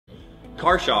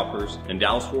Car shoppers in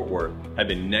Dallas-Fort Worth have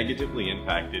been negatively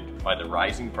impacted by the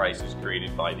rising prices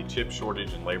created by the chip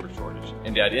shortage and labor shortage.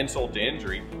 And to add insult to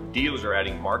injury, dealers are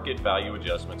adding market value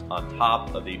adjustments on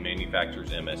top of the manufacturer's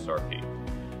MSRP.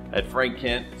 At Frank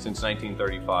Kent, since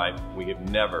 1935, we have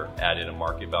never added a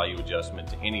market value adjustment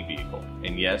to any vehicle.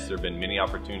 And yes, there have been many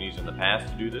opportunities in the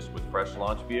past to do this with fresh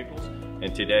launch vehicles,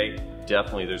 and today,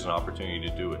 definitely there's an opportunity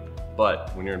to do it.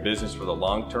 But when you're in business for the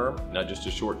long term, not just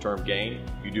a short-term gain,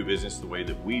 you do business the way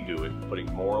that we do it,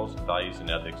 putting morals, values,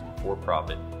 and ethics before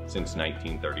profit since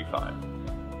 1935.